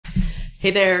Hey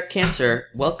there, Cancer.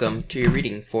 Welcome to your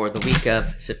reading for the week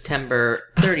of September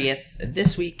 30th.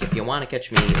 This week, if you want to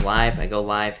catch me live, I go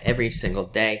live every single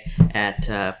day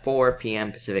at 4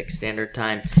 p.m. Pacific Standard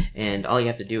Time. And all you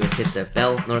have to do is hit the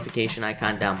bell notification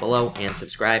icon down below and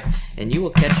subscribe, and you will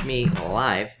catch me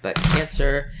live. But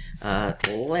Cancer,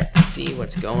 let's see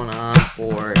what's going on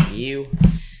for you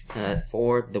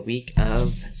for the week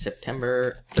of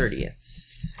September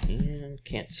 30th. And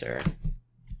Cancer.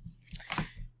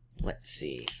 Let's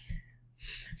see.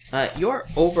 Your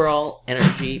overall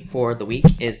energy for the week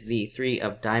is the Three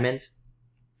of Diamonds.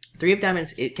 Three of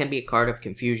Diamonds, it can be a card of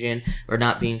confusion or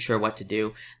not being sure what to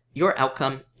do. Your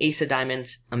outcome, Ace of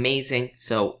Diamonds, amazing.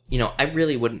 So, I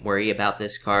really wouldn't worry about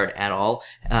this card at all,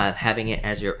 having it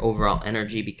as your overall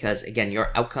energy, because, again,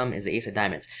 your outcome is the Ace of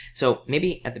Diamonds. So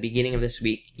maybe at the beginning of this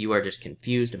week, you are just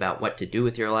confused about what to do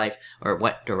with your life or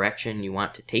what direction you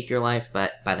want to take your life.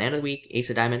 But by the end of the week, Ace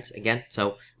of Diamonds, again,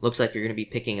 so looks like you're going to be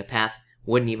picking a path.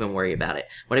 Wouldn't even worry about it.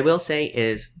 What I will say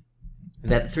is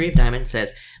that the Three of Diamonds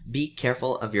says, be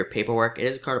careful of your paperwork. It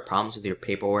is a card of problems with your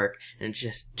paperwork, and it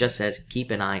just says, keep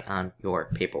an eye on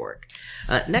your paperwork.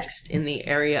 Next, in the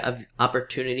area of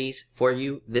opportunities for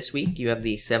you this week, you have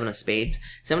the Seven of Spades.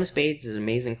 Seven of Spades is an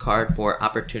amazing card for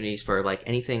opportunities for like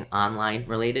anything online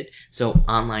related. So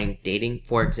online dating,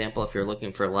 for example, if you're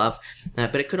looking for love.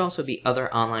 But it could also be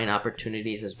other online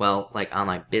opportunities as well, like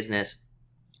online business,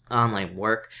 online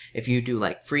work. If you do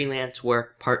like freelance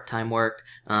work, part-time work,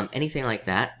 anything like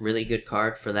that, really good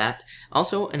card for that.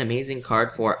 Also an amazing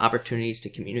card for opportunities to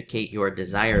communicate your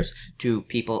desires to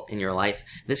people in your life.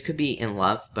 This could be in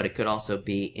love, but it could also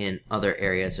be in other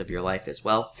areas of your life as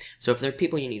well. So if there are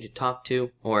people you need to talk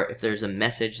to, or if there's a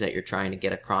message that you're trying to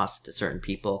get across to certain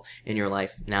people in your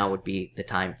life, now would be the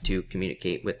time to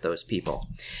communicate with those people.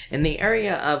 In the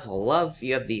area of love,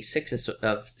 you have the Six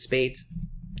of Spades.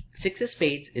 Six of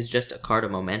Spades is just a card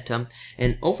of momentum,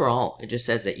 and overall it just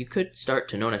says that you could start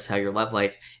to notice how your love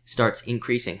life starts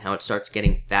increasing, how it starts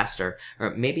getting faster,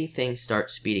 or maybe things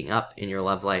start speeding up in your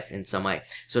love life in some way.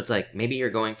 So it's like maybe you're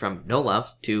going from no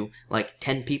love to like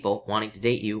 10 people wanting to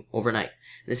date you overnight.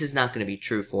 This is not going to be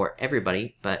true for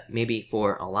everybody, but maybe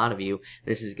for a lot of you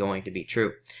this is going to be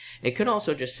true. It could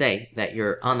also just say that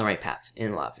you're on the right path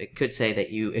in love. It could say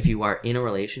that if you are in a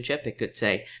relationship, it could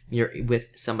say you're with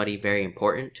somebody very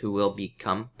important who will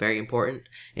become very important.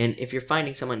 And if you're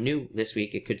finding someone new this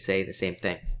week, it could say the same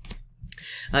thing.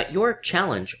 Your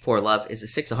challenge for love is the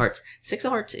Six of Hearts. Six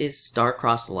of Hearts is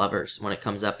star-crossed lovers when it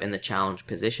comes up in the challenge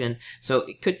position. So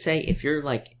it could say if you're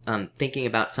like thinking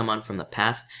about someone from the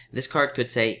past, this card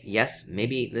could say, yes,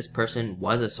 maybe this person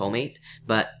was a soulmate,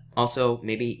 but also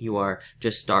maybe you are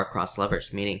just star-crossed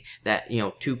lovers, meaning that,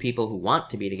 two people who want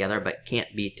to be together but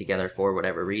can't be together for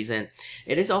whatever reason.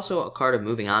 It is also a card of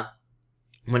moving on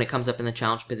when it comes up in the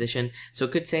challenge position. So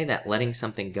it could say that letting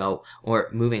something go or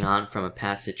moving on from a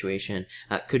past situation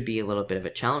could be a little bit of a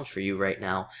challenge for you right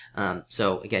now.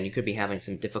 So again, you could be having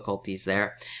some difficulties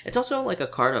there. It's also like a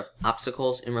card of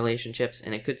obstacles in relationships,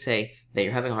 and it could say that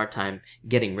you're having a hard time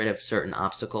getting rid of certain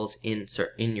obstacles in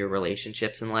your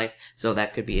relationships in life. So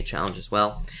that could be a challenge as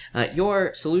well.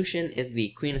 Your solution is the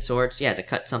Queen of Swords. Yeah, to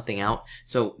cut something out.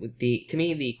 So to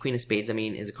me, the Queen of Spades,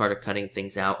 is a card of cutting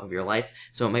things out of your life.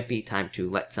 So it might be time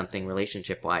to let something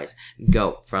relationship-wise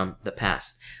go from the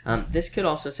past. This could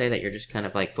also say that you're just kind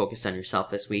of like focused on yourself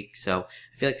this week. So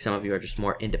I feel like some of you are just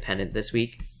more independent this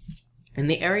week. In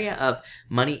the area of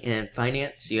money and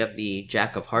finance, you have the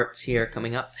Jack of Hearts here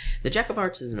coming up. The Jack of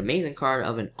Hearts is an amazing card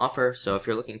of an offer, so if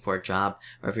you're looking for a job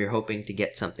or if you're hoping to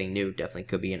get something new, definitely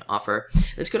could be an offer.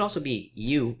 This could also be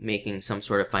you making some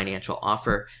sort of financial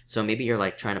offer, so maybe you're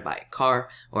like trying to buy a car,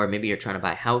 or maybe you're trying to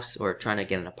buy a house or trying to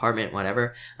get an apartment,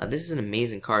 whatever. This is an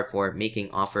amazing card for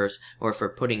making offers or for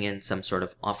putting in some sort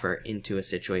of offer into a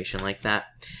situation like that.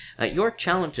 Your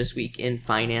challenge this week in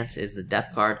finance is the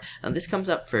Death card. This comes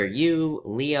up for you,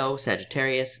 Leo,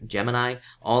 Sagittarius, Gemini,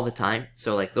 all the time.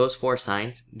 So like those 4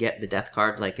 signs get the Death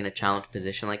card like in a challenge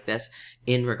position like this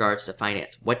in regards to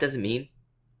finance. What does it mean?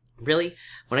 Really,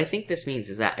 what I think this means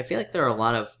is that I feel like there are a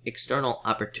lot of external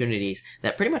opportunities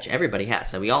that pretty much everybody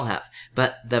has, that we all have,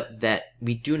 but that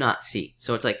we do not see.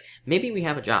 So it's like, maybe we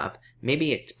have a job,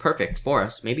 maybe it's perfect for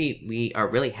us, maybe we are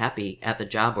really happy at the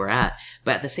job we're at,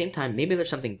 but at the same time, maybe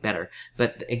there's something better.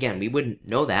 But again, we wouldn't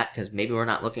know that because maybe we're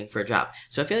not looking for a job.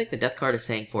 So I feel like the Death card is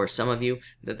saying for some of you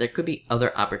that there could be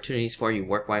other opportunities for you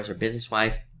work-wise or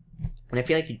business-wise And I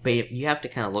feel like you have to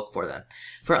kind of look for them.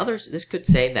 For others, this could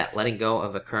say that letting go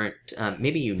of a current,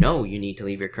 maybe you know you need to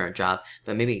leave your current job,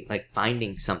 but maybe like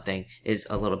finding something is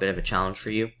a little bit of a challenge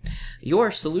for you.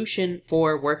 Your solution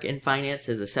for work and finance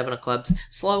is the Seven of Clubs,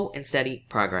 slow and steady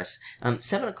progress.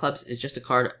 Seven of Clubs is just a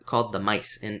card called the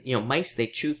mice. And, you know, mice, they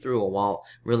chew through a wall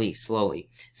really slowly.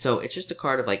 So it's just a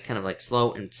card of like kind of like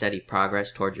slow and steady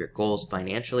progress towards your goals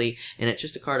financially. And it's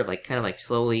just a card of like kind of like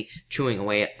slowly chewing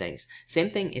away at things. Same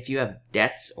thing if you have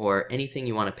debts or anything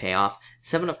you want to pay off.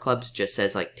 Seven of Clubs just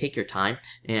says like take your time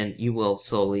and you will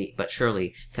slowly but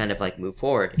surely kind of like move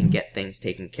forward and get things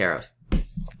taken care of.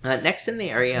 Next in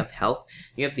the area of health,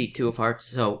 you have the Two of Hearts,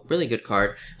 so really good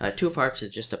card. Two of Hearts is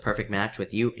just a perfect match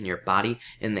with you and your body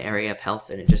in the area of health,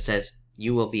 and it just says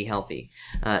you will be healthy.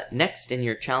 Next, in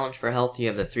your challenge for health, you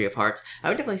have the Three of Hearts. I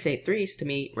would definitely say threes to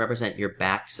me represent your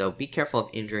back, so be careful of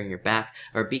injuring your back,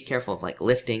 or be careful of like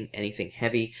lifting anything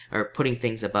heavy, or putting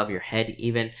things above your head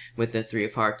even with the Three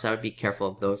of Hearts. I would be careful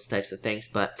of those types of things,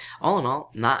 but all in all,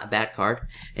 not a bad card.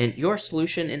 And your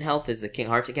solution in health is the King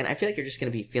of Hearts. Again, I feel like you're just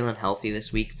going to be feeling healthy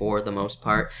this week for the most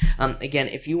part. Again,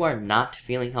 if you are not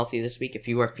feeling healthy this week, if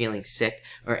you are feeling sick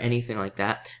or anything like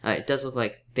that, it does look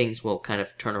like things will kind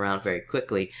of turn around very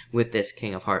quickly with this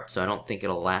King of Hearts, so I don't think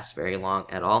it'll last very long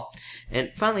at all. And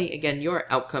finally, again, your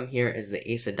outcome here is the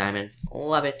Ace of Diamonds.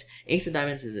 Love it. Ace of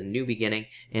Diamonds is a new beginning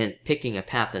and picking a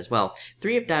path as well.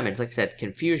 Three of Diamonds, like I said,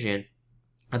 confusion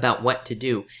about what to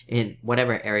do in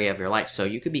whatever area of your life. So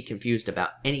you could be confused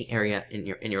about any area in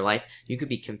your life. You could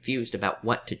be confused about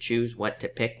what to choose, what to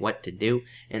pick, what to do.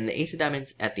 And the Ace of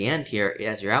Diamonds at the end here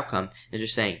as your outcome is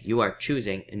just saying you are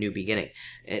choosing a new beginning.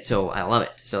 And so I love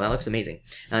it. So that looks amazing.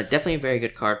 Definitely a very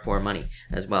good card for money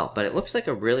as well. But it looks like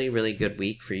a really, really good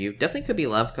week for you. Definitely could be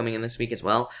love coming in this week as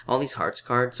well. All these hearts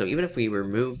cards. So even if we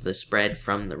remove the spread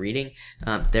from the reading,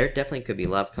 there definitely could be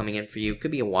love coming in for you.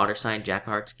 Could be a water sign, Jack of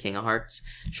Hearts, King of Hearts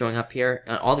showing up here.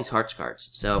 All these hearts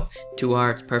cards. So two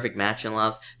hearts, perfect match in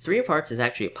love. Three of Hearts is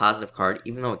actually a positive card,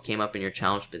 even though it came up in your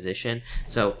challenge position.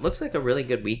 So looks like a really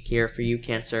good week here for you,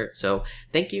 Cancer. So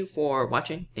thank you for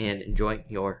watching and enjoy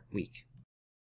your week.